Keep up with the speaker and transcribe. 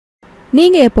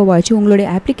நீங்கள் எப்போவாச்சும் உங்களுடைய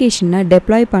அப்ளிகேஷனை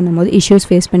டெப்ளாய் பண்ணும்போது இஷ்யூஸ்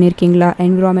ஃபேஸ் பண்ணியிருக்கீங்களா?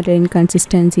 என்விரான்மெண்டல்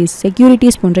இன்கன்சிஸ்டன்சிஸ்,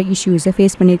 செக்யூரிட்டிஸ் போன்ற இஷ்யூஸை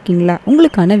ஃபேஸ் பண்ணியிருக்கீங்களா?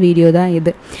 உங்களுக்கான வீடியோ தான்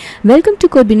இது. Welcome to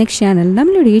Codebinx channel.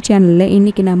 நம்மளுடைய சேனலில்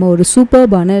இன்றைக்கி நம்ம ஒரு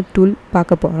சூப்பர்பான டூல்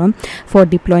பார்க்க போகிறோம் for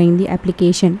deploying the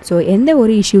application. So எந்த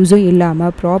ஒரு இஷ்யூஸும்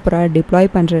இல்லாமல் ப்ராப்பராக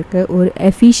டிப்ளாய் பண்ணுறதுக்கு ஒரு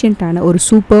எஃபிஷியண்ட்டான ஒரு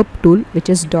super tool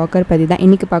which is Docker பற்றி தான்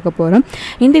இன்றைக்கி பார்க்க போகிறோம்.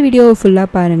 இந்த வீடியோவை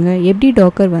ஃபுல்லாக பாருங்கள். எப்படி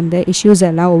டாக்கர் வந்து இஷ்யூஸ்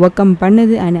எல்லாம் ஓவர் கம்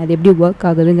பண்ணுது அண்ட் அது எப்படி ஒர்க்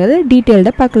ஆகுதுங்கிறது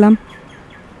டீட்டெயில்டாக பார்க்கலாம்.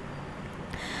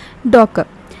 டாக்கர்.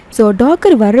 ஸோ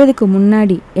டாக்கர் வர்றதுக்கு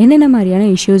முன்னாடி என்னென்ன மாதிரியான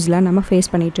இஷ்யூஸ்லாம் நம்ம ஃபேஸ்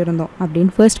பண்ணிகிட்டு இருந்தோம்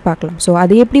அப்படின்னு ஃபர்ஸ்ட் பார்க்கலாம். ஸோ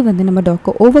அது எப்படி வந்து நம்ம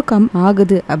டாக்கர் ஓவர் கம்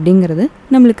ஆகுது அப்படிங்கிறது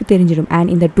நம்மளுக்கு தெரிஞ்சிடும்.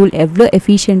 அண்ட் இந்த டூல் எவ்வளோ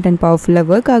எஃபிஷியன்ட் அண்ட்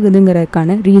பவர்ஃபுல்லாக ஒர்க்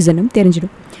ஆகுதுங்கிறதுக்கான ரீசனும்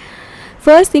தெரிஞ்சிடும்.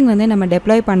 ஃபர்ஸ்ட் திங் வந்து நம்ம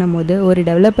டெப்ளாய் பண்ணும்போது ஒரு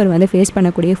டெவலப்பர் வந்து ஃபேஸ்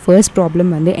பண்ணக்கூடிய ஃபர்ஸ்ட்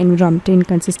ப்ராப்ளம் வந்து என்விரான்மெண்டல்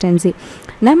இன்கன்சிஸ்டன்சி.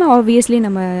 நம்ம ஆப்வியஸ்லி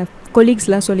நம்ம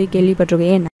கொலீக்ஸ்லாம் சொல்லி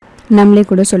கேள்விப்பட்டிருக்கோம். ஏன் நம்மளே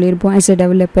கூட சொல்லியிருப்போம், ஆஸ் அ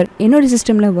டெவலப்பர் என்னோடய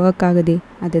சிஸ்டமில் ஒர்க் ஆகுது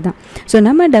அதுதான். ஸோ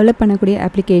நம்ம டெவலப் பண்ணக்கூடிய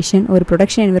அப்ளிகேஷன் ஒரு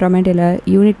ப்ரொடக்ஷன் என்விரான்மெண்ட் இல்லை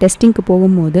யூனிட் டெஸ்டிங்க்கு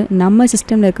போகும்போது நம்ம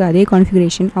சிஸ்டமில் இருக்க அதே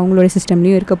கான்ஃபிகரேஷன் அவங்களோட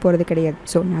சிஸ்டம்லேயும் இருக்க போகிறது கிடையாது.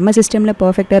 ஸோ நம்ம சிஸ்டமில்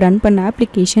பர்ஃபெக்டாக ரன் பண்ண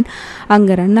அப்ளிகேஷன்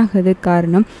அங்கே ரன் ஆகிறதுக்கு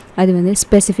காரணம் அது வந்து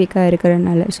ஸ்பெசிஃபிக்காக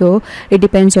இருக்கிறதுனால. So it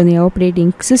depends on the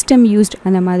operating system used,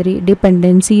 அந்த மாதிரி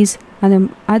டிபெண்டன்சிஸ்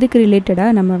அதுக்கு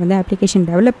ரிலேட்டடாக நம்ம வந்து அப்ளிகேஷன்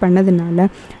டெவலப் பண்ணதுனால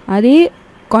அதே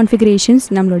கான்ஃபிகரேஷன்ஸ்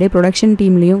நம்மளுடைய ப்ரொடக்ஷன்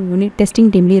டீம்லேயும் யூனிட் டெஸ்டிங்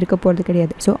டீம்லேயும் இருக்க போகிறது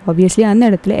கிடையாது. ஸோ ஆப்வியஸ்லி அந்த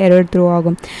இடத்துல எரர் த்ரோ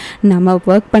ஆகும். நம்ம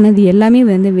ஒர்க் பண்ணது எல்லாமே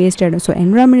வந்து வேஸ்ட் ஆகிடும். ஸோ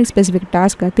என்விரான்மெண்ட் ஸ்பெசிஃபிக்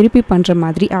டாஸ்க்கை திருப்பி பண்ணுற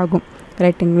மாதிரி ஆகும்.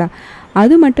 கரெக்டுங்களா?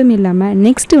 அது மட்டும் இல்லாமல்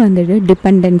நெக்ஸ்ட்டு வந்துட்டு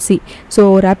டிபெண்டன்சி. ஸோ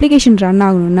ஒரு அப்ளிகேஷன் ரன்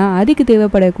ஆகணும்னா அதுக்கு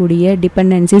தேவைப்படக்கூடிய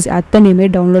டிபெண்டன்சிஸ் அத்தனையுமே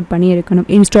டவுன்லோட் பண்ணியிருக்கணும்,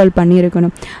 இன்ஸ்டால்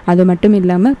பண்ணியிருக்கணும். அது மட்டும்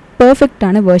இல்லாமல்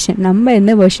பர்ஃபெக்டான வெர்ஷன், நம்ம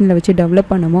எந்த வெர்ஷனில் வச்சு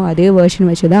டெவலப் பண்ணமோ அதே வெர்ஷன்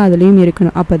வச்சு தான் அதுலேயும்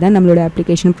இருக்கணும். அப்போ தான் நம்மளோட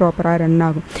அப்ளிகேஷன் ப்ராப்பராக ரன்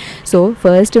ஆகும். ஸோ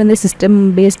ஃபர்ஸ்ட் வந்து சிஸ்டம்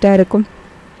பேஸ்டாக இருக்கும்.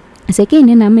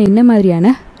 செகண்ட், நம்ம என்ன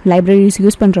மாதிரியான லைப்ரரிஸ்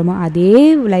யூஸ் பண்ணுறோமோ அதே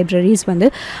லைப்ரரிஸ் வந்து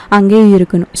அங்கேயும்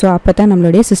இருக்கணும். ஸோ அப்போ தான்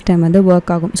நம்மளுடைய சிஸ்டம் வந்து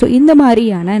ஒர்க் ஆகும். ஸோ இந்த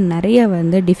மாதிரியான நிறைய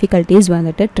வந்து டிஃபிகல்ட்டிஸ்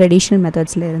வந்துட்டு ட்ரெடிஷ்னல்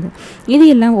மெத்தட்ஸில் இருந்து இது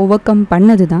எல்லாம் ஓவர் கம்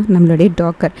பண்ணது தான் நம்மளுடைய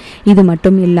டாக்கர். இது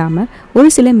மட்டும் இல்லாமல்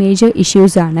ஒரு சில மேஜர்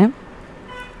இஷ்யூஸான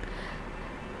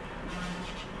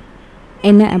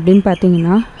என்ன அப்படின்னு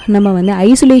பார்த்தீங்கன்னா, நம்ம வந்து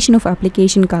ஐசோலேஷன் ஆஃப்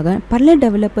அப்ளிகேஷனுக்காக பல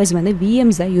டெவலப்பர்ஸ் வந்து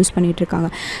விஎம்ஸ் தான் யூஸ் பண்ணிகிட்ருக்காங்க.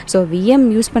 ஸோ விஎம்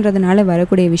யூஸ் பண்ணுறதுனால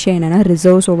வரக்கூடிய விஷயம் என்னென்னா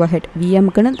ரிசோர்ஸ் ஓவர்ஹெட்.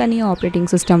 விஎம்க்குன்னு தனியாக ஆப்ரேட்டிங்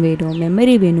சிஸ்டம் வேணும்,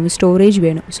 மெமரி வேணும், ஸ்டோரேஜ்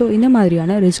வேணும். ஸோ இந்த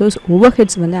மாதிரியான ரிசோர்ஸ்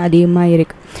ஓவர்ஹெட்ஸ் வந்து அதிகமாக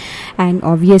இருக்குது. அண்ட்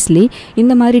ஆப்வியஸ்லி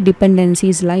இந்த மாதிரி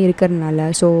டிபெண்டன்சிஸ்லாம் இருக்கிறதுனால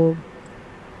ஸோ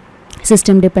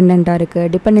சிஸ்டம் டிபெண்ட்டாக இருக்குது,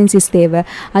 டிபெண்டன்சிஸ் தேவை,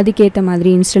 அதுக்கேற்ற மாதிரி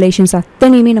இன்ஸ்டலேஷன்ஸ்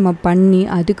அத்தனையுமே நம்ம பண்ணி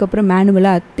அதுக்கப்புறம்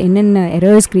மேனுவலாக என்னென்ன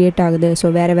எரர்ஸ் க்ரியேட் ஆகுது, ஸோ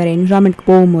வேறு என்விரான்மெண்ட்க்கு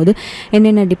போகும்போது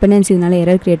என்னென்ன டிபெண்டன்சினால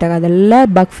எரர் க்ரியேட் ஆகுது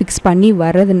அதெல்லாம் பக் ஃபிக்ஸ் பண்ணி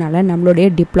வர்றதுனால நம்மளுடைய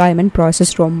டிப்ளாய்மெண்ட்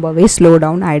ப்ராசஸ் ரொம்பவே ஸ்லோ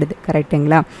டவுன் ஆகிடுது.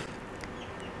 கரெக்டுங்களா?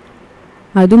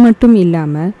 அது மட்டும்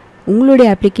இல்லாமல் உங்களுடைய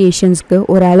அப்ளிகேஷன்ஸ்க்கு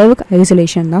ஒரு அளவுக்கு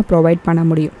ஐசோலேஷன் தான் ப்ரொவைட் பண்ண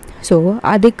முடியும். ஸோ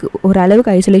அதுக்கு ஒரு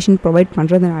அளவுக்கு ஐசோலேஷன் ப்ரொவைட்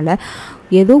பண்ணுறதுனால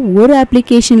ஏதோ ஒரு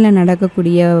அப்ளிகேஷனில்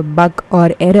நடக்கக்கூடிய பக்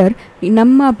ஆர் எரர்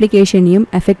நம்ம அப்ளிகேஷனையும்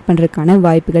எஃபெக்ட் பண்ணுறதுக்கான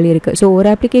வாய்ப்புகள் இருக்குது. ஸோ ஒரு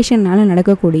அப்ளிகேஷனால்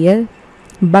நடக்கக்கூடிய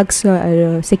பக்ஸ்,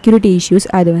 செக்யூரிட்டி இஷ்யூஸ்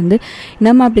அது வந்து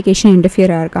நம்ம அப்ளிகேஷன்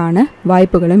இன்டர்ஃபியர் ஆகிறதுக்கான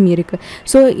வாய்ப்புகளும் இருக்குது.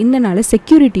 ஸோ இதனால்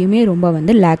செக்யூரிட்டியுமே ரொம்ப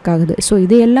வந்து லேக் ஆகுது. ஸோ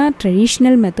இதையெல்லாம்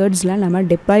ட்ரெடிஷ்னல் மெத்தட்ஸ்லாம் நம்ம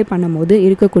டிப்ளாய் பண்ணும் போது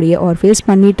இருக்கக்கூடிய ஆர் ஃபேஸ்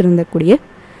பண்ணிகிட்டு இருந்தக்கூடிய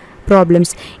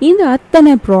ப்ராப்ளம்ஸ், இந்த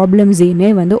அத்தனை ப்ராப்ளம்ஸையுமே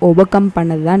வந்து ஓவர் கம்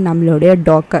பண்ணது தான் நம்மளுடைய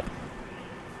Docker.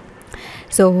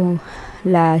 So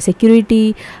security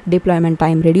deployment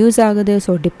time reduce ஆகுது.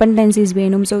 ஸோ டிபெண்டன்சிஸ்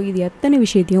வேணும். ஸோ இது எத்தனை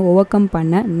விஷயத்தையும் ஓவர் கம்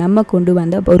பண்ண நம்ம கொண்டு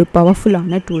வந்த ஒரு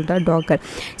பவர்ஃபுல்லான டூல் தான் டாக்கர்.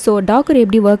 ஸோ டாக்கர்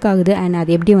எப்படி ஒர்க் ஆகுது அண்ட்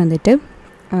அது எப்படி வந்துட்டு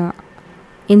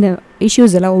இந்த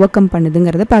இஷ்யூஸ் எல்லாம் ஓவர் கம்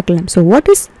பண்ணுதுங்கிறத பார்க்கலாம். So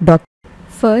what is Docker?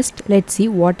 First, let's see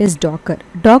what is Docker.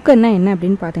 Dockerனா என்ன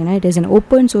அப்படின்னு பார்த்தீங்கன்னா, it is an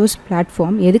open source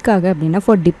platform. எதுக்காக அப்படின்னா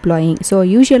for deploying. ஸோ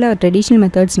யூஸ்வலாக ட்ரெடிஷ்னல்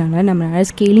மெத்தட்ஸ்னால நம்மளால்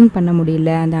ஸ்கேலிங் பண்ண முடியல,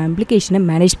 அந்த அப்ளிகேஷனை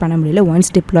மேனேஜ் பண்ண முடியல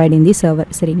ஒன்ஸ் டிப்ளாய்ட் இன் தி சர்வர்.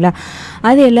 சரிங்களா?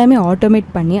 அது எல்லாமே ஆட்டோமேட்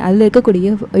பண்ணி அதில்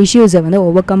இருக்கக்கூடிய இஷ்யூஸை வந்து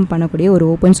ஓவர் கம் பண்ணக்கூடிய ஒரு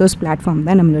ஓப்பன் சோர்ஸ் பிளாட்ஃபார்ம்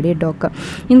தான் நம்மளுடைய டாக்கர்.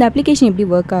 இந்த அப்ளிகேஷன் எப்படி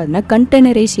ஒர்க் ஆகுதுன்னா,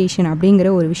 கண்டெய்னரைசேஷன் அப்படிங்கிற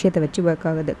ஒரு விஷயத்தை வச்சு ஒர்க்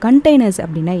ஆகுது. கண்டெய்னர்ஸ்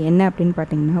அப்படின்னா என்ன அப்படின்னு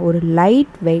பார்த்தீங்கன்னா, ஒரு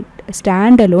லைட் வெயிட்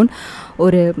ஸ்டாண்ட் அலோன்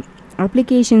ஒரு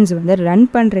அப்ளிகேஷன்ஸ் வந்து ரன்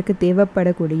பண்ணுறதுக்கு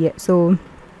தேவைப்படக்கூடிய ஸோ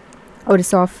ஒரு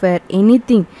சாஃப்ட்வேர்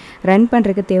எனிதிங் ரன்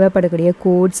பண்ணுறதுக்கு தேவைப்படக்கூடிய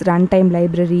கோட்ஸ், ரன் டைம்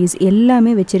லைப்ரரிஸ்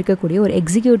எல்லாமே வச்சுருக்கக்கூடிய ஒரு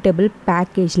executable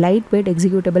package, light weight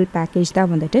executable package தான்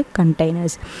வந்துட்டு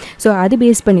கண்டெய்னர்ஸ். ஸோ அது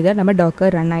பேஸ் பண்ணி தான் நம்ம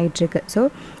டாக்கர் ரன் ஆகிட்டுருக்கு. ஸோ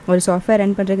ஒரு சாஃப்ட்வேர்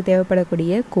ரன் பண்ணுறதுக்கு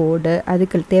தேவைப்படக்கூடிய கோடு,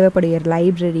 அதுக்கு தேவைப்படைய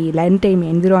லைப்ரரி, ரன் டைம்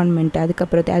என்விரான்மெண்ட்,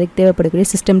 அதுக்கப்புறம் அதுக்கு தேவைப்படக்கூடிய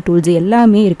சிஸ்டம் டூல்ஸ்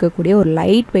எல்லாமே இருக்கக்கூடிய ஒரு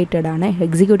லைட் வெயிட்டடான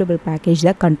எக்ஸிக்யூட்டபிள் பேக்கேஜ்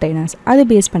தான் கண்டெய்னர்ஸ். அது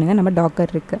பேஸ் பண்ணி தான் நம்ம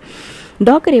டாக்கர் இருக்குது.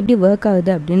 டாக்கர் எப்படி ஒர்க்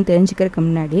ஆகுது அப்படின்னு தெரிஞ்சுக்கிறதுக்கு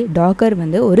முன்னாடி டாக்கர்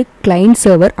வந்து ஒரு client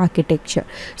server architecture.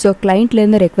 So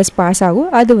கிளைண்ட்லேருந்து request pass ஆகும்,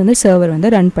 அது வந்து சர்வர் வந்து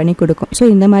ரன் பண்ணி கொடுக்கும். ஸோ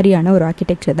இந்த மாதிரியான ஒரு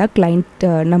ஆர்கிடெக்சர் தான் கிளைண்ட்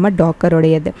நம்ம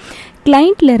டாக்கருடையது.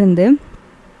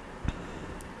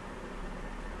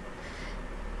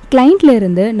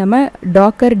 கிளைண்ட்லேருந்து நம்ம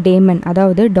டாக்கர் டேமன்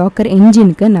அதாவது டாக்கர்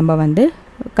என்ஜினுக்கு நம்ம வந்து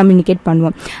கம்யூனிகேட்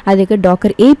பண்ணுவோம். அதுக்கு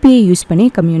டாக்கர் ஏபிஐ யூஸ் பண்ணி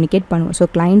கம்யூனிகேட் பண்ணுவோம். ஸோ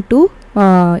கிளைண்ட் டு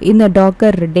இந்த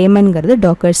Docker டேமன்ங்கிறது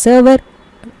Docker server,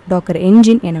 Docker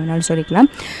engine என்ன வேணாலும் சொல்லிக்கலாம்.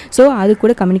 ஸோ அது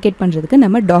கூட கம்யூனிகேட் பண்ணுறதுக்கு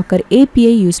நம்ம டாக்கர்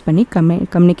ஏபிஐ யூஸ் பண்ணி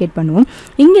கம்யூனிகேட் பண்ணுவோம்.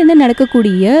 இங்கேருந்து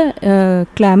நடக்கக்கூடிய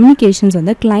கம்யூனிகேஷன்ஸ்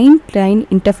வந்து கிளைண்ட் லைன்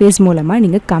இன்டர்ஃபேஸ் மூலமாக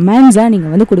நீங்கள் கமாண்ட்ஸாக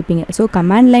நீங்கள் வந்து கொடுப்பீங்க. ஸோ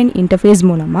கமாண்ட் லைன் இன்டர்ஃபேஸ்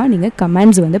மூலமாக நீங்கள்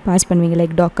கமாண்ட்ஸ் வந்து பாஸ் பண்ணுவீங்க.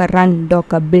 Like Docker run,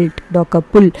 Docker build, Docker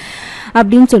புல்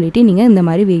அப்படின்னு சொல்லிட்டு நீங்கள் இந்த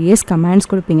மாதிரி வேரியஸ் கமாண்ட்ஸ்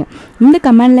கொடுப்பீங்க. இந்த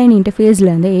கமாண்ட் லைன்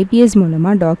இன்டர்ஃபேஸ்லேருந்து ஏபிஎஸ்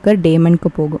மூலமாக டாக்கர்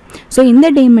டேமனுக்கு போகும். ஸோ இந்த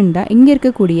டேமன் தான் இங்கே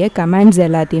இருக்கக்கூடிய கமாண்ட்ஸ்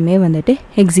எல்லாத்தையுமே வந்துட்டு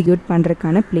எக்ஸிக்யூட்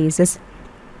பண்ணுறதுக்கான places.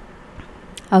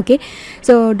 Okay,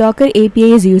 so Docker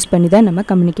APIs use பண்ணி தான் நம்ம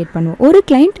கம்யூனிகேட் பண்ணுவோம். ஒரு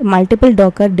கிளைண்ட் மல்டிபிள்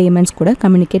டாக்கர் டேமன்ஸ் கூட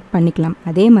கம்யூனிகேட் பண்ணிக்கலாம்.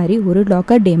 அதே மாதிரி ஒரு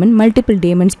டாக்கர் டேமன் மல்டிபிள்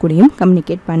டேமன்ஸ் கூடயும்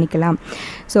கம்யூனிகேட் பண்ணிக்கலாம்.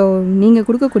 ஸோ நீங்கள்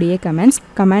கொடுக்கக்கூடிய கமெண்ட்ஸ்,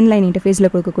 கமாண்ட் லைன் இன்டர்ஃபேஸில்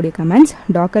கொடுக்கக்கூடிய கமெண்ட்ஸ்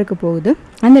டாக்கருக்கு போகுது.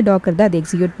 அந்த டாக்கர் தான் அது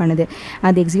எக்ஸிக்யூட் பண்ணுது.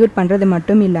 அது எக்ஸிக்யூட் பண்ணுறது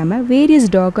மட்டும் இல்லாமல் வேரியஸ்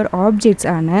டாக்கர் ஆப்ஜெக்ட்ஸ்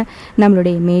ஆன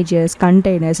நம்மளுடைய இமேஜஸ்,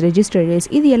 கண்டெய்னர்ஸ், ரெஜிஸ்டர்ஸ்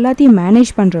இது எல்லாத்தையும்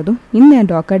மேனேஜ் பண்ணுறதும் இந்த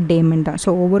டாக்கர் டேமன் தான்.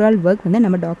 ஸோ ஓவரால் ஒர்க் வந்து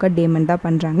நம்ம டாக்கர் டேமன் தான்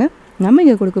பண்ணுறாங்க. நம்ம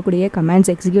இங்கே கொடுக்கக்கூடிய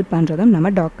கமாண்ட்ஸ் எக்ஸிக்யூட் பண்ணுறதும் நம்ம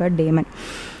டாக்கர் டேமன்.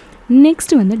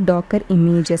 நெக்ஸ்ட் வந்து டாக்கர்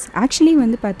இமேஜஸ். ஆக்சுவலி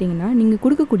வந்து பார்த்தீங்கன்னா நீங்கள்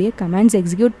கொடுக்கக்கூடிய கமாண்ட்ஸ்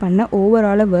எக்ஸிக்யூட் பண்ண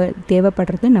ஓவராலாக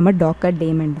தேவைப்படுறது நம்ம டாக்கர்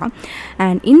டேமன் தான்.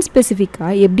 அண்ட்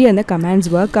இன்ஸ்பெசிஃபிக்காக எப்படி அந்த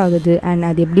கமாண்ட்ஸ் ஒர்க் ஆகுது அண்ட்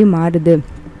அது எப்படி மாறுது,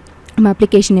 நம்ம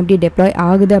அப்ளிகேஷன் எப்படி டெப்ளாய்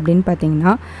ஆகுது அப்படின்னு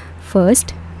பார்த்தீங்கன்னா,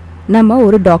 ஃபர்ஸ்ட் நம்ம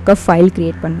ஒரு டாக்கர் ஃபைல்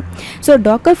க்ரியேட் பண்ணணும். ஸோ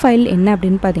டாக்கர் ஃபைல் என்ன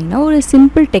அப்படின்னு பார்த்தீங்கன்னா ஒரு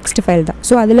சிம்பிள் டெக்ஸ்ட் ஃபைல் தான்.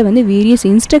 ஸோ அதில் வந்து வேரியஸ்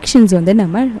இன்ஸ்ட்ரக்ஷன்ஸ் வந்து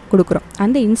நம்ம கொடுக்குறோம்.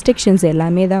 அந்த இன்ஸ்ட்ரக்ஷன்ஸ்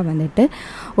எல்லாமே தான் வந்துட்டு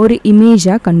ஒரு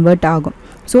இமேஜாக கன்வெர்ட் ஆகும்.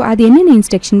 ஸோ அது என்னென்ன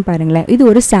இன்ஸ்ட்ரக்ஷன் பாருங்களேன். இது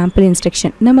ஒரு சாம்பிள்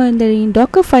இன்ஸ்ட்ரக்ஷன். நம்ம இந்த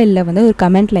டாக்கர் ஃபைலில் வந்து ஒரு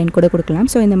கமெண்ட் லைன் கூட கொடுக்கலாம்.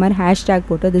 ஸோ இந்த மாதிரி ஹேஷ்டேக்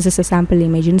போட்டு திஸ் இஸ் அ சாம்பிள்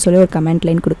இமேஜ்னு சொல்லி ஒரு கமெண்ட்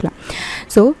லைன் கொடுக்கலாம்.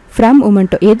 ஸோ ஃப்ரம்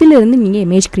உபுண்டு எதுலேருந்து நீங்கள்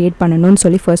இமேஜ் க்ரியேட் பண்ணணும்னு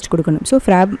சொல்லி ஃபர்ஸ்ட் கொடுக்கணும். ஸோ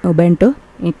ஃப்ரம் உபுண்டு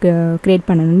க்ரியேட்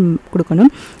பண்ணணும்னு கொடுக்கணும்.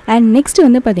 அண்ட் நெக்ஸ்ட்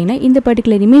வந்து பார்த்திங்கன்னா இந்த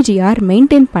பர்டிகுலர் இமேஜ் யார்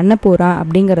மெயின்டைன் பண்ண போகிறா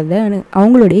அப்படிங்கிறத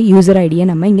அவங்களுடைய யூசர் ஐடியை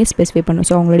நம்ம இங்கே ஸ்பெசிஃபை பண்ணணும்.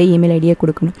 ஸோ அவங்களுடைய இமெயில் ஐடியை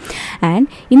கொடுக்கணும். அண்ட்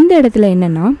இந்த இடத்துல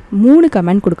என்னென்னா 3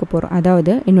 கமெண்ட் கொடுக்க போகிறோம்.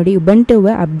 அதாவது என்னுடைய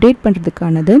உபுண்டுவை அப்டேட்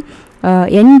பண்ணுறதுக்கானது,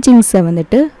 என்ஜின்ஸை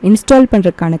வந்துட்டு இன்ஸ்டால்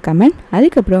பண்ணுறதுக்கான கமெண்ட்,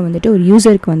 அதுக்கப்புறம் வந்துட்டு ஒரு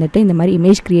யூசருக்கு வந்துட்டு இந்த மாதிரி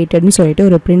இமேஜ் க்ரியேட்டட்னு சொல்லிட்டு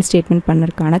ஒரு பிரிண்ட் ஸ்டேட்மெண்ட்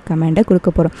பண்ணுறதுக்கான கமெண்டை கொடுக்க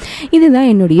போகிறோம். இதுதான்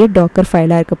என்னுடைய டாக்கர்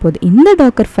ஃபைலாக இருக்க போகுது. இந்த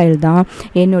டாக்கர் ஃபைல் தான்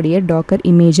என்னுடைய டாக்கர்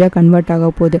இமேஜாக கன்வெர்ட்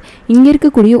ஆக போகுது. இங்கே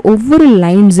இருக்கக்கூடிய ஒவ்வொரு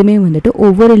லைன்ஸுமே வந்துட்டு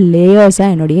ஒவ்வொரு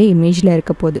லேயர்ஸாக என்னுடைய இமேஜில்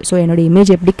இருக்க போகுது. ஸோ என்னுடைய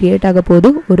இமேஜ் எப்படி க்ரியேட் ஆக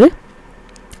போகுது, ஒரு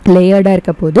லேயர்டாக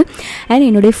இருக்க போகுது. அண்ட்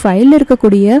என்னுடைய ஃபைலில்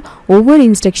இருக்கக்கூடிய ஒவ்வொரு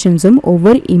இன்ஸ்ட்ரக்ஷன்ஸும்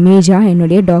ஒவ்வொரு இமேஜாக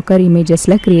என்னுடைய டாக்கர்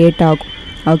இமேஜஸில் க்ரியேட் ஆகும்.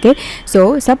 ஓகே, ஸோ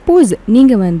சப்போஸ்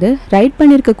நீங்கள் வந்து ரைட்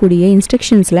பண்ணியிருக்கக்கூடிய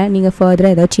இன்ஸ்ட்ரக்ஷன்ஸில் நீங்கள்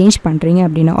ஃபர்தராக ஏதாவது சேஞ்ச் பண்ணுறீங்க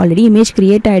அப்படின்னா, ஆல்ரெடி இமேஜ்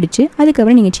க்ரியேட் ஆகிடுச்சு,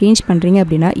 அதுக்கப்புறம் நீங்கள் சேஞ்ச் பண்ணுறீங்க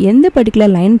அப்படின்னா எந்த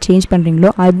பர்டிகுலர் லைன் சேஞ்ச்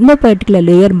பண்ணுறீங்களோ அந்த பர்டிகுலர்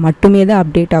லேயர் மட்டுமே தான்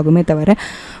அப்டேட் ஆகுமே தவிர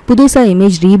புதுசாக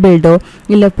இமேஜ் ரீபில்டோ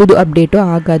இல்லை புது அப்டேட்டோ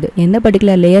ஆகாது. எந்த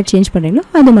பர்டிகுலர் லேயர் சேஞ்ச் பண்ணுறீங்களோ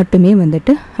அது மட்டுமே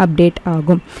வந்துட்டு அப்டேட்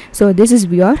ஆகும். So this is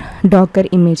your Docker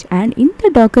image and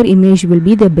இந்த Docker image will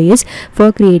be the base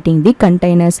for creating the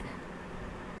containers.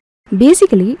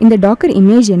 Basically இந்த டாக்கர்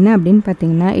இமேஜ் என்ன அப்படின்னு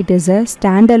பார்த்தீங்கன்னா, it is a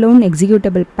standalone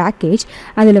executable package.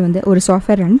 அதில் வந்து ஒரு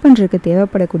சாஃப்ட்வேர் ரன் பண்ணுறதுக்கு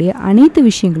தேவைப்படக்கூடிய அனைத்து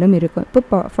விஷயங்களும் இருக்கும்.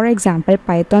 இப்போ ஃபார் எக்ஸாம்பிள்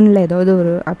பைத்தானில் ஏதாவது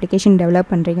ஒரு அப்ளிகேஷன் டெவலப்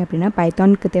பண்ணுறீங்க அப்படின்னா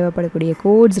பைத்தானுக்கு தேவைப்படக்கூடிய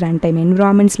quotes, run time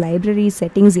environments, libraries,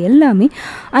 settings எல்லாமே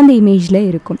அந்த இமேஜில்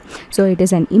இருக்கும். ஸோ இட்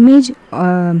இஸ் அன்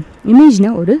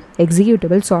இமேஜ்னா ஒரு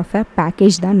எக்ஸிக்யூட்டபிள் சாஃப்ட்வேர்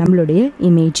பேக்கேஜ் தான் நம்மளுடைய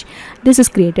image. This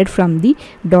is created from the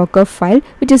Docker file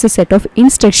which is a set of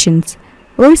instructions.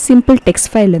 ஒரு சிம்பிள் டெக்ஸ்ட்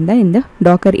ஃபைல் இருந்தால் இந்த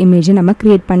டாக்கர் இமேஜை நம்ம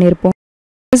க்ரியேட் பண்ணியிருப்போம்.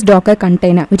 this docker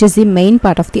container which is the main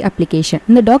part of the application.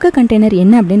 இந்த docker container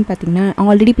என்ன அப்படின்னு பார்த்தீங்கன்னா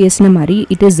ஆல்ரெடி பேசின மாதிரி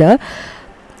it is a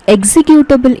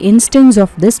executable instance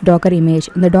of this docker image.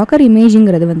 இந்த docker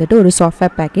imageங்கிறது வந்துட்டு ஒரு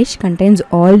software package contains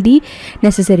all the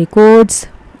necessary codes,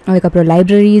 அதுக்கப்புறம்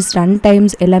லைப்ரரிஸ், ரன்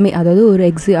டைம்ஸ் எல்லாமே, அதாவது ஒரு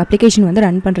அப்ளிகேஷன் வந்து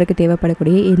ரன் பண்ணுறதுக்கு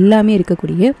தேவைப்படக்கூடிய எல்லாமே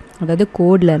இருக்கக்கூடிய, அதாவது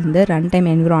கோட்லேருந்து ரன் டைம்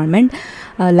என்விரான்மெண்ட்,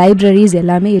 லைப்ரரிஸ்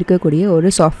எல்லாமே இருக்கக்கூடிய ஒரு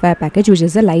software package which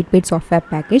is a light weight software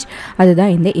package.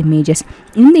 அதுதான் இந்த இமேஜஸ்.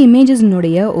 இந்த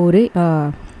இமேஜஸ்னுடைய ஒரு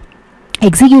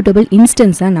எக்ஸிக்யூட்டபிள்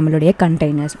இன்ஸ்டன்ஸ் தான் நம்மளுடைய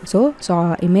கண்டெய்னர்ஸ். ஸோ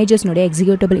இமேஜஸ்னுடைய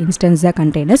எக்ஸிக்யூட்டபிள் இன்ஸ்டன்ஸ் தான்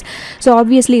கண்டெய்னர்ஸ். ஸோ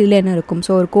ஆப்வியஸ்லி இதில் என்ன இருக்கும்,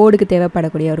 ஸோ ஒரு கோடுக்கு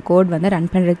தேவைப்படக்கூடிய, ஒரு கோட் வந்து ரன்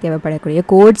பண்ணுறதுக்கு தேவைப்படக்கூடிய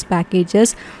கோட்ஸ்,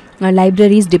 பேக்கேஜஸ்,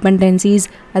 லைப்ரரிஸ், டிபெண்டன்சிஸ்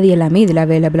அது எல்லாமே இதில்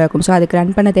அவைலபிளாக இருக்கும். ஸோ அதுக்கு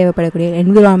ரன் பண்ண தேவைப்படக்கூடிய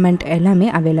என்விரான்மெண்ட் எல்லாமே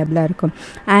அவைலபிளாக இருக்கும்.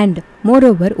 அண்ட்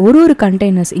மோரோவர் ஒரு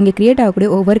கண்டெய்னர்ஸ் இங்கே க்ரியேட் ஆகக்கூடிய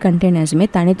ஒவ்வொரு கண்டெய்னர்ஸுமே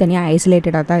தனித்தனியாக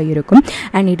ஐசோலேட்டடாக தான் இருக்கும்.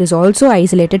 And it is also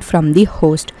isolated from the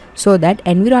host so that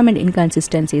environment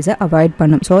இன்கன்சிஸ்டன்சிஸை avoid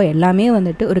பண்ணும். ஸோ எல்லாமே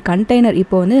வந்துட்டு ஒரு கண்டெய்னர்,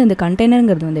 இப்போ வந்து இந்த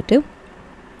கண்டெய்னருங்கிறது வந்துட்டு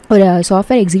ஒரு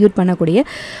சாஃப்ட்வேர் எக்ஸிக்யூட் பண்ணக்கூடிய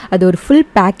அது ஒரு ஃபுல்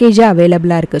பேக்கேஜாக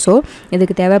அவைலபிளாக இருக்குது. ஸோ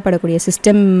இதுக்கு தேவைப்படக்கூடிய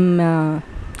சிஸ்டம்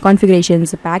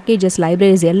கான்ஃபிகரேஷன்ஸ், பேக்கேஜஸ்,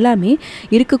 லைப்ரரிஸ் எல்லாமே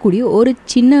இருக்கக்கூடிய ஒரு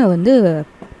சின்ன வந்து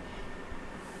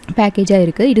பேக்கேஜாக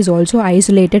இருக்குது. It is also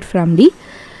isolated from the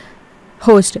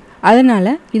host.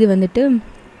 அதனால் இது வந்துட்டு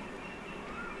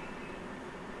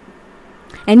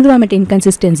என்விரான்மெண்ட்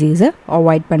இன்கன்சிஸ்டன்சிஸை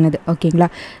அவாய்ட் பண்ணுது. ஓகேங்களா?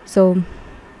 So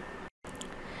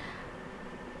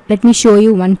let me show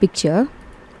you one picture.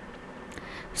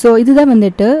 So இதுதான்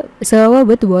வந்துட்டு server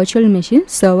with virtual machine,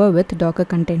 server with Docker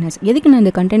containers. எதுக்கு நான்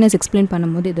இந்த கண்டெய்னர்ஸ் எக்ஸ்பிளைன்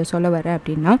பண்ணும்போது இதை சொல்ல வரேன்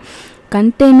அப்படின்னா,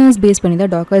 கண்டெய்னர்ஸ் பேஸ் பண்ணி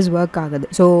தான் டாக்கர்ஸ் ஒர்க் ஆகுது.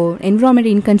 So environment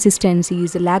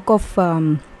inconsistencies, lack of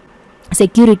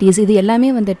securities இது எல்லாமே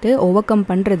வந்துட்டு ஓவர் கம்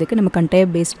பண்ணுறதுக்கு நம்ம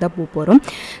கண்டெய்னர் பேஸ்ட் தான் போகிறோம்.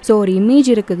 ஸோ ஒரு இமேஜ்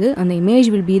இருக்குது, அந்த image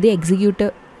will be the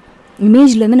executive.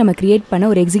 இமேஜ்லேருந்து நம்ம க்ரியேட் பண்ண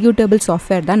ஒரு எக்ஸிக்யூட்டபிள்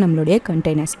சாஃப்ட்வேர் தான் நம்மளுடைய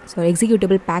கண்டெய்னர்ஸ். ஸோ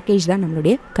எக்ஸிக்யூட்டபிள் பேக்கேஜ் தான்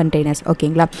நம்மளுடைய கண்டெய்னர்ஸ்.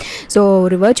 ஓகேங்களா? ஸோ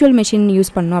ஒரு வர்ச்சுவல் மெஷின்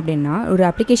யூஸ் பண்ணோம் அப்படின்னா, ஒரு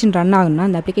அப்ளிகேஷன் ரன் ஆகணும்னா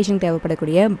அந்த அப்ளிகேஷனுக்கு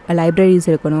தேவைப்படக்கூடிய லைப்ரரிஸ்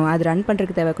இருக்கணும், அது ரன்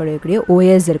பண்ணுறதுக்கு தேவைப்படக்கூடிய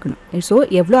ஓஎஸ் இருக்கணும். ஸோ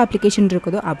எவ்வளோ அப்ளிகேஷன்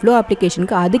இருக்குதோ அவ்வளோ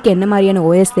அப்ளிகேஷனுக்கு அதுக்கு என்ன மாதிரியான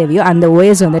ஓஎஸ் தேவையோ அந்த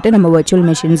ஓஎஸ் வந்துட்டு நம்ம வர்ச்சுவல்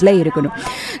மெஷின்ஸில் இருக்கணும்.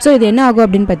 ஸோ இது என்ன ஆகும்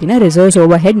அப்படின்னு பார்த்தீங்கன்னா, ரிசோர்ஸ்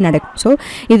ஓவர் ஹெட் நடக்கும். ஸோ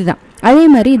இதுதான். அதே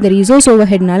மாதிரி இந்த ரிசோர்ஸ் ஓவர்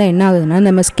ஹெட்னால என்ன ஆகுதுன்னா,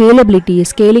 நம்ம ஸ்கேலபிலிட்டி,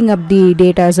 ஸ்கேலிங் அப் தி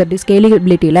டேட்டாஸ், அப்படி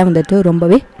ஸ்கேலபிலிட்டிலாம் வந்துட்டு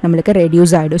ரொம்பவே நம்மளுக்கு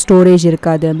ரெடியூஸ் ஆகிடும். ஸ்டோரேஜ்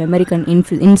இருக்காது, மெமரி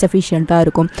இன்சஃபிஷியண்ட்டாக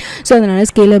இருக்கும். ஸோ அதனால்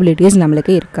ஸ்கேலபிலிட்டிஸ்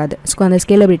நம்மளுக்கு இருக்காது. ஸோ அந்த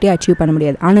ஸ்கேலபிலிட்டியை அச்சீவ் பண்ண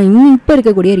முடியாது. ஆனால் இப்போ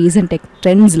இருக்கக்கூடிய ரீசன்ட்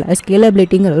ட்ரெண்ட்ஸில்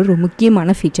ஸ்கேலபிலிட்டிங்கிற ஒரு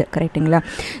முக்கியமான ஃபீச்சர். கரெக்டுங்களா?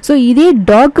 ஸோ இதே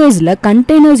டாக்கர்ஸில்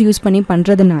கண்டெய்னர்ஸ் யூஸ் பண்ணி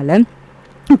பண்ணுறதுனால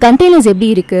கண்டெய்னர்ஸ் எப்படி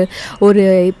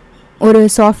இருக்குது, ஒரு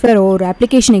சாஃப்ட்வேர் ஒரு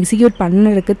அப்ளிகேஷன் எக்ஸிக்யூட்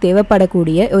பண்ணுறதுக்கு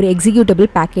தேவைப்படக்கூடிய ஒரு எக்ஸிக்யூட்டபிள்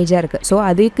பேக்கேஜாக இருக்குது. ஸோ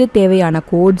அதுக்கு தேவையான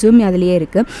கோட்ஸும் அதிலேயே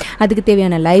இருக்குது, அதுக்கு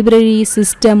தேவையான லைப்ரரி,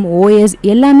 சிஸ்டம், ஓஎஸ்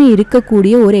எல்லாமே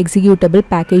இருக்கக்கூடிய ஒரு எக்ஸிக்யூட்டபிள்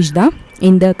பேக்கேஜ் தான்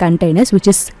இந்த containers which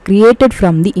is created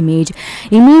from the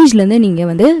இமேஜ்லேருந்து நீங்கள்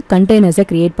வந்து கண்டெய்னர்ஸை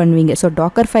க்ரியேட் பண்ணுவீங்க. ஸோ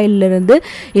டாக்கர் ஃபைல்லேருந்து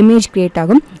இமேஜ் க்ரியேட்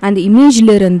ஆகும். அந்த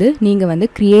இமேஜ்லேருந்து நீங்கள் வந்து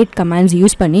க்ரியேட் கமாண்ட்ஸ்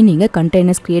யூஸ் பண்ணி நீங்கள்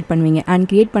கண்டெய்னர்ஸ் க்ரியேட் பண்ணுவீங்க. அண்ட்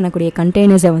க்ரியேட் பண்ணக்கூடிய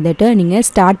கண்டெய்னர்ஸை வந்துட்டு நீங்கள்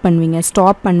ஸ்டார்ட் பண்ணுவீங்க,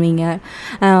 ஸ்டாப் பண்ணுவீங்க,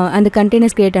 அந்த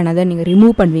கண்டெய்னர்ஸ் க்ரியேட் ஆனதை நீங்கள்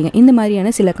ரிமூவ் பண்ணுவீங்க. இந்த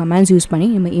மாதிரியான சில கமாண்ட்ஸ் யூஸ் பண்ணி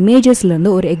நம்ம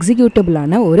இமேஜஸ்லேருந்து ஒரு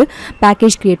எக்ஸிக்யூட்டபிளான ஒரு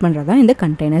பேக்கேஜ் க்ரியேட் பண்ணுறது தான் இந்த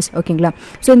கண்டெய்னர்ஸ். ஓகேங்களா?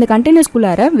 ஸோ இந்த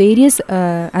கண்டெய்னர்ஸ்குள்ளார வேரியஸ்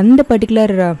அந்த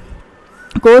பர்டிகுலர்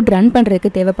கோட் ரன் பண்ணுறதுக்கு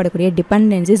தேவைப்படக்கூடிய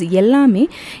டிபெண்டன்சிஸ் எல்லாமே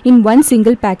இன் ஒன்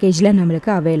சிங்கிள் பேக்கேஜில் நம்மளுக்கு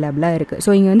அவைலபிளாக இருக்குது. ஸோ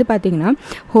இங்கே வந்து பார்த்திங்கன்னா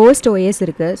ஹோஸ்ட் ஓஎஸ்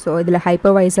இருக்குது. ஸோ இதில்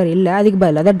ஹைப்பர்வைசர் இல்லை, அதுக்கு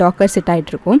பதிலாக தான் டாக்கர் செட்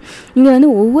ஆகிட்ருக்கும். இங்கே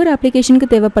வந்து ஒவ்வொரு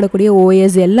அப்ளிகேஷனுக்கு தேவைப்படக்கூடிய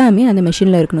ஓஎஸ் எல்லாமே அந்த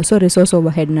மெஷினில் இருக்கணும். ஸோ ரிசோர்ஸ்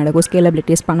ஓவர் ஹெட் நடக்கும்,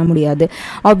 ஸ்கேலபிலிட்டிஸ் பண்ண முடியாது,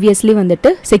 ஆப்வியஸ்லி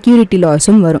வந்துட்டு செக்யூரிட்டி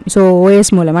லாஸும் வரும். ஸோ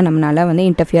ஓஎஸ் மூலமாக நம்மளால் வந்து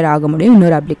இன்டர்ஃபியர் ஆக முடியும்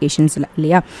இன்னொரு அப்ளிகேஷன்ஸில்,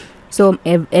 இல்லையா? ஸோ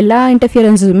எல்லா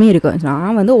இன்டர்ஃபியரன்ஸுமே இருக்கும்.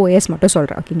 நான் வந்து ஓஎஸ் மட்டும்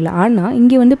சொல்கிறேன். ஓகேங்களா? ஆனால்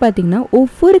இங்கே வந்து பார்த்திங்கன்னா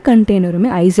ஒவ்வொரு கண்டெய்னருமே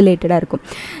ஐசோலேட்டடாக இருக்கும்.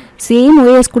 சேம்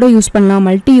ஓஎஸ் கூட யூஸ் பண்ணலாம்,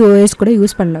 மல்டி ஓஎஸ் கூட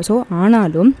யூஸ் பண்ணலாம். ஸோ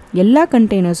ஆனாலும் எல்லா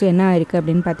கண்டெய்னர்ஸும் என்ன இருக்குது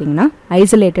அப்படின்னு பார்த்தீங்கன்னா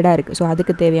ஐசோலேட்டடாக இருக்குது. ஸோ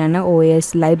அதுக்கு தேவையான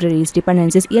ஓஎஸ், லைப்ரரிஸ்,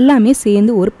 டிபெண்டன்சிஸ் எல்லாமே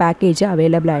சேர்ந்து ஒரு பேக்கேஜாக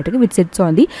அவைலபிள் ஆகிட்டு which chits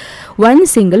on the one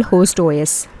single host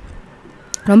OS.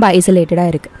 ரொம்ப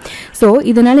ஐசோலேட்டடாக இருக்குது. ஸோ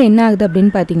இதனால் என்ன ஆகுது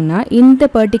அப்படின்னு பார்த்தீங்கன்னா, இந்த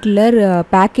பர்டிகுலர்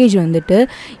பேக்கேஜ் வந்துட்டு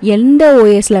எந்த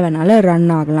ஓஎஸில் வேணாலும்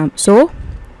ரன் ஆகலாம். ஸோ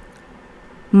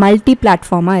மல்டி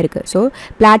பிளாட்ஃபார்மாக இருக்குது. ஸோ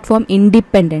பிளாட்ஃபார்ம்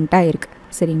இண்டிபெண்ட்டாக இருக்குது.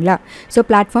 சரிங்களா? ஸோ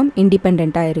பிளாட்ஃபார்ம்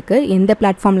இண்டிபெண்ட்டாக இருக்குது, எந்த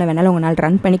பிளாட்ஃபார்மில் வேணாலும் உங்களால்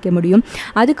ரன் பண்ணிக்க முடியும்.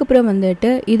 அதுக்கப்புறம் வந்துட்டு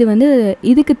இது வந்து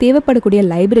இதுக்கு தேவைப்படக்கூடிய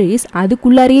லைப்ரரிஸ்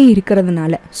அதுக்குள்ளாரையே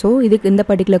இருக்கிறதுனால, ஸோ இதுக்கு இந்த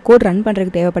பர்டிகுலர் கோட் ரன்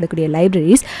பண்ணுறதுக்கு தேவைப்படக்கூடிய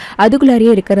லைப்ரரிஸ்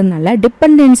அதுக்குள்ளாரையே இருக்கிறதுனால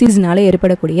டிபெண்டன்சிஸ்னால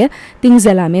ஏற்படக்கூடிய திங்ஸ்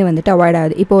எல்லாமே வந்துட்டு அவாய்ட்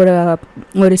ஆகுது. இப்போ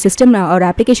ஒரு சிஸ்டம் ஒரு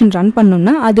அப்ளிகேஷன் ரன்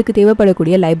பண்ணணும்னா அதுக்கு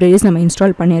தேவைப்படக்கூடிய லைப்ரரிஸ் நம்ம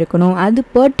இன்ஸ்டால் பண்ணியிருக்கணும். அது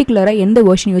பர்டிகுலராக எந்த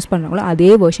வெர்ஷன் யூஸ் பண்ணுறாங்களோ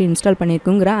அதே வெர்ஷன் இன்ஸ்டால்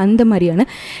பண்ணியிருக்குங்கிற அந்த மாதிரியான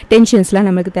டென்ஷன்ஸ்லாம்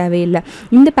நமக்கு தேவையில்லை.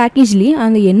 இந்த பேக்கேஜ்லேயே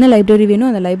அந்த என்ன லைப்ரரி வேணும்,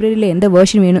 அந்த லைப்ரரியில் எந்த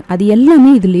வெர்ஷன் வேணும், அது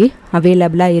எல்லாமே இதுலேயே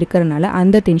அவைலபிளாக இருக்கிறதுனால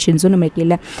அந்த டென்ஷன்ஸும் நமக்கு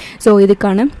இல்லை. ஸோ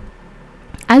இதுக்கான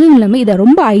அதுவும் இல்லாமல் இதை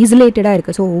ரொம்ப ஐசோலேட்டடாக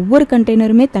இருக்குது. ஸோ ஒவ்வொரு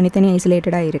கண்டெய்னருமே தனித்தனி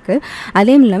ஐசோலேட்டடாக இருக்குது.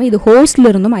 அதேவும் இல்லாமல் இது ஹோஸ்டில்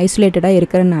இருந்தும் ஐசோலேட்டடாக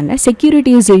இருக்கிறதுனால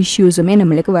செக்யூரிட்டிஸ் இஷ்யூஸுமே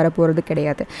நம்மளுக்கு வரப்போகிறது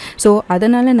கிடையாது. ஸோ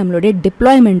அதனால் நம்மளுடைய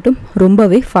டிப்ளாய்மெண்ட்டும்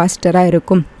ரொம்பவே ஃபாஸ்டராக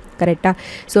இருக்கும். கரெக்டாக?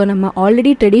 ஸோ நம்ம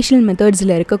ஆல்ரெடி ட்ரெடிஷ்னல்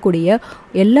மெத்தட்ஸில் இருக்கக்கூடிய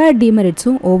எல்லா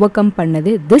டிமெரிட்ஸும் ஓவர் கம்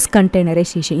பண்ணது திஸ்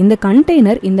கண்டெய்னரைசேஷன். இந்த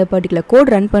கண்டெய்னர் இந்த பர்டிகுலர்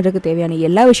கோட் ரன் பண்ணுறதுக்கு தேவையான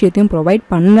எல்லா விஷயத்தையும் ப்ரொவைட்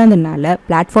பண்ணதுனால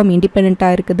பிளாட்ஃபார்ம்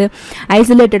இண்டிபெண்ட்டாக இருக்குது,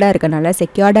 ஐசோலேட்டடாக இருக்கனால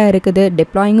செக்யூர்டாக இருக்குது,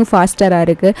 டிப்ளாயிங்கும் ஃபாஸ்டராக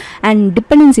இருக்குது, அண்ட்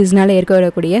டிபெண்டன்சிஸ்னால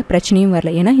ஏற்படக்கூடிய பிரச்சனையும்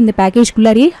வரல. ஏன்னா இந்த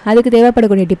பேக்கேஜ்குள்ளாரியே அதுக்கு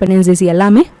தேவைப்படக்கூடிய டிபெண்டன்சிஸ்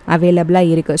எல்லாமே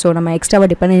அவைலபிளாக இருக்குது. ஸோ நம்ம எக்ஸ்ட்ராவாக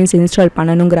டிபெண்டன்சி இன்ஸ்டால்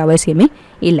பண்ணணுங்கிற அவசியமே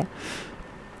இல்லை.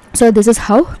 So this is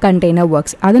how container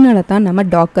works. அதனால தான் நம்ம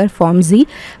Docker forms the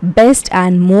best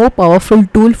and more powerful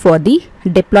tool for the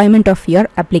deployment of your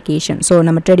application. So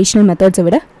நம்ம traditional methods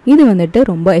விட இது வந்துட்டு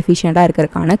ரொம்ப efficient-ஆ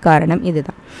இருக்கிறதுக்கான காரணம்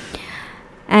இதுதான்.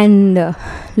 And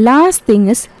last thing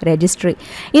is registry.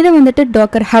 இது வந்துட்டு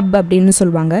Docker Hub அப்படின்னு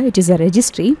சொல்லுவாங்க. It is a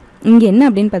registry. இங்கே என்ன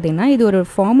அப்படின்னு பார்த்தீங்கன்னா இது ஒரு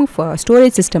ஃபார்ம் ஆஃப்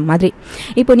ஸ்டோரேஜ் சிஸ்டம் மாதிரி.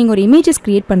 இப்போ நீங்கள் ஒரு இமேஜஸ்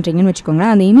க்ரியேட் பண்ணுறீங்கன்னு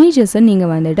வச்சுக்கோங்களேன், அந்த இமேஜஸை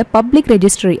நீங்கள் வந்துட்டு பப்ளிக்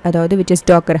ரெஜிஸ்ட்ரி, அதாவது which is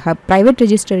Docker Hub, private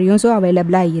ரெஜிஸ்ட்ரியும் so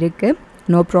அவைலபிளாக இருக்குது,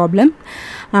 நோ ப்ராப்ளம்.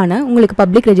 ஆனால் உங்களுக்கு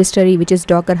public registry which is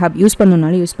Docker Hub use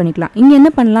பண்ணணுன்னாலும் use பண்ணிக்கலாம். இங்கே என்ன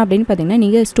பண்ணலாம் அப்படின்னு பார்த்தீங்கன்னா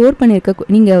நீங்கள் ஸ்டோர்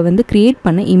பண்ணியிருக்க, நீங்கள் வந்து க்ரியேட்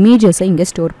பண்ண இமேஜஸை இங்கே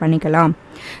ஸ்டோர் பண்ணிக்கலாம்.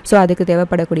 ஸோ அதுக்கு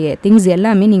தேவைப்படக்கூடிய திங்ஸ்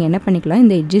எல்லாமே நீங்கள் என்ன பண்ணிக்கலாம்,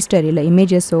 இந்த ரெஜிஸ்டரியில்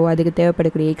இமேஜஸோ அதுக்கு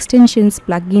தேவைப்படக்கூடிய எக்ஸ்டென்ஷன்ஸ்,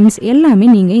 ப்ளக்இன்ஸ் எல்லாமே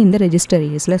நீங்கள் இந்த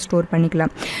ரெஜிஸ்டரிஸில் ஸ்டோர்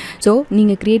பண்ணிக்கலாம். ஸோ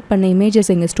நீங்கள் க்ரியேட் பண்ண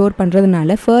இமேஜஸ் இங்கே ஸ்டோர்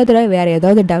பண்ணுறதுனால ஃபர்தராக வேறு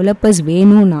ஏதாவது டெவலப்பர்ஸ்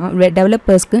வேணும்னா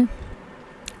டெவலப்பர்ஸ்க்கு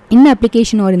இந்த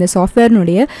அப்ளிகேஷன் ஒரு இந்த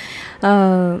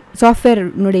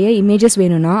சாஃப்ட்வேர்னுடைய இமேஜஸ்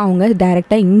வேணும்னா அவங்க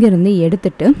டைரெக்டாக இங்கேருந்து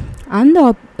எடுத்துகிட்டு அந்த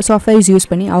சாஃப்ட்வேர்ஸ் யூஸ்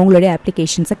பண்ணி அவங்களுடைய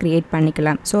அப்ளிகேஷன்ஸை க்ரியேட்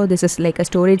பண்ணிக்கலாம். So this is like a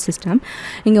storage system.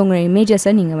 இங்கே உங்கள்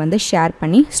இமேஜஸை நீங்கள் வந்து ஷேர்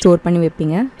பண்ணி ஸ்டோர் பண்ணி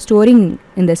வைப்பீங்க. ஸ்டோரிங்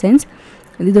இன் த சென்ஸ்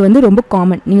இது வந்து ரொம்ப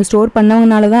காமன், நீங்கள் ஸ்டோர்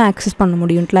பண்ணவங்கனால தான் ஆக்சஸ் பண்ண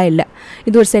முடியும்லாம் இல்லை.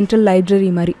 இது ஒரு சென்ட்ரல்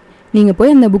லைப்ரரி மாதிரி. நீங்கள்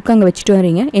போய் அந்த புக் அங்கே வச்சுட்டு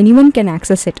வரீங்க, எனிஒன் கேன்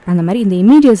ஆக்சஸ் இட். அந்த மாதிரி இந்த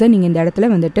இமேஜஸை நீங்கள் இந்த இடத்துல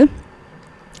வந்துட்டு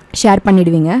ஷேர்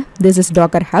பண்ணிடுவீங்க. This is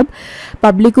Docker Hub.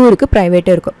 பப்ளிக்கும் இருக்குது,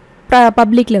 ப்ரைவேட்டும் இருக்கும்.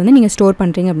 பப்ளிக்கில் வந்து நீங்கள் ஸ்டோர்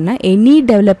பண்ணுறீங்க அப்படின்னா எனி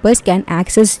டெவலப்பர்ஸ் கேன்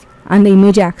ஆக்சஸ் அந்த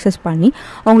இமேஜை ஆக்சஸ் பண்ணி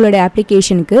அவங்களுடைய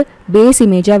அப்ளிகேஷனுக்கு பேஸ்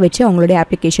இமேஜாக வச்சு அவங்களுடைய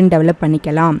அப்ளிகேஷன் டெவலப்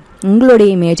பண்ணிக்கலாம். உங்களுடைய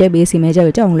இமேஜை பேஸ் இமேஜாக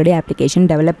வச்சு அவங்களுடைய அப்ளிகேஷன்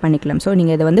டெவலப் பண்ணிக்கலாம். ஸோ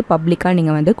நீங்கள் இதை வந்து பப்ளிக்காக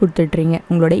நீங்கள் வந்து கொடுத்துட்றீங்க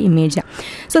உங்களுடைய இமேஜை.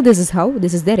 So this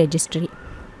is the registry.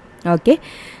 Okay.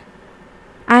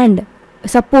 And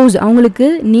suppose அவங்களுக்கு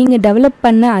நீங்கள் டெவலப்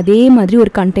பண்ண அதே மாதிரி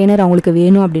ஒரு கண்டெய்னர் அவங்களுக்கு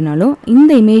வேணும் அப்படின்னாலும்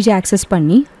இந்த இமேஜை ஆக்சஸ்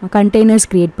பண்ணி கண்டெய்னர்ஸ்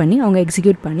க்ரியேட் பண்ணி அவங்க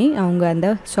எக்ஸிக்யூட் பண்ணி அவங்க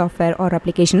அந்த சாஃப்ட்வேர் ஆர்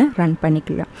அப்ளிகேஷனை ரன்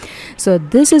பண்ணிக்கலாம். So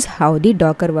this is how the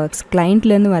Docker works.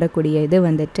 கிளைண்ட்லேருந்து வரக்கூடிய இது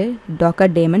வந்துட்டு Docker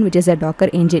Daemon which is a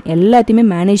Docker engine எல்லாத்தையுமே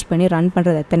மேனேஜ் பண்ணி ரன்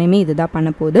பண்ணுறது எத்தனையுமே இது தான்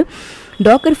பண்ண போகுது.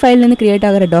 டாக்கர் ஃபைல்லேருந்து க்ரியேட்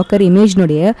ஆகிற டாக்கர்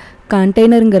இமேஜினுடைய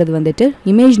கண்டெய்னருங்கிறது வந்துட்டு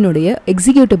இமேஜினுடைய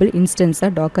எக்ஸிக்யூட்டபிள் இன்ஸ்டன்ஸ்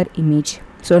தான் Docker இமேஜ்.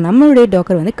 ஸோ நம்மளுடைய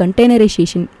டாக்கர் வந்து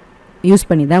கண்டெய்னரைசேஷன் யூஸ்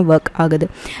பண்ணி தான் ஒர்க் ஆகுது.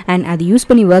 அண்ட் அது யூஸ்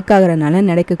பண்ணி ஒர்க் ஆகிறதுனால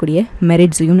நடக்கக்கூடிய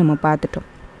மெரிட்ஸையும் நம்ம பார்த்துட்டோம்.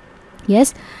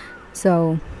 எஸ். ஸோ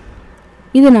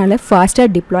இதனால் ஃபாஸ்ட்டாக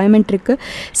டிப்ளாய்மெண்ட் இருக்குது,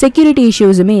 செக்யூரிட்டி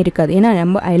இஷ்யூஸுமே இருக்காது. ஏன்னா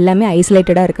நம்ம எல்லாமே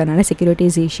ஐசோலேட்டடாக இருக்கிறதுனால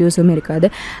செக்யூரிட்டிஸ் இஷ்யூஸும் இருக்காது,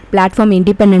 பிளாட்ஃபார்ம்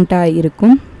இண்டிபெண்ட்டாக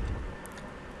இருக்கும்.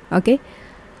 ஓகே.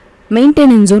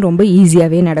 மெயின்டெனன்ஸும் ரொம்ப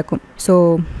ஈஸியாகவே நடக்கும். So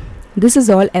this is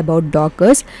all about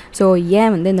Dockers. So ஏன்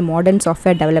வந்து இந்த மாடர்ன்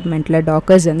சாஃப்ட்வேர் டெவலப்மெண்ட்டில்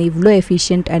டாக்கர்ஸ் வந்து இவ்வளோ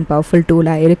எஃபிஷியன்ட் அண்ட் பவர்ஃபுல்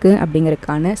டூலாக இருக்குது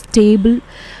அப்படிங்கிறதுக்கான ஸ்டேபிள்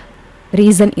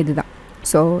ரீசன் இதுதான்.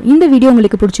 ஸோ இந்த வீடியோ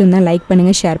உங்களுக்கு பிடிச்சிருந்தா லைக்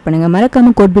பண்ணுங்கள், ஷேர் பண்ணுங்கள்,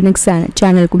 மறக்காமல் Codebinx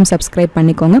சேனலுக்கும் சப்ஸ்கிரைப்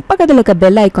பண்ணிக்கோங்க. பக்கத்தில் இருக்க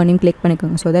பெல் ஐக்கானையும் கிளிக்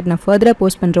பண்ணிக்கோங்க. ஸோ தட் நான் ஃபர்தராக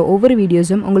போஸ்ட் பண்ணுற ஒவ்வொரு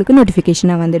வீடியோஸும் உங்களுக்கு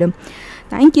நோட்டிஃபிகேஷனாக வந்துடும்.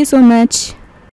 Thank you so much.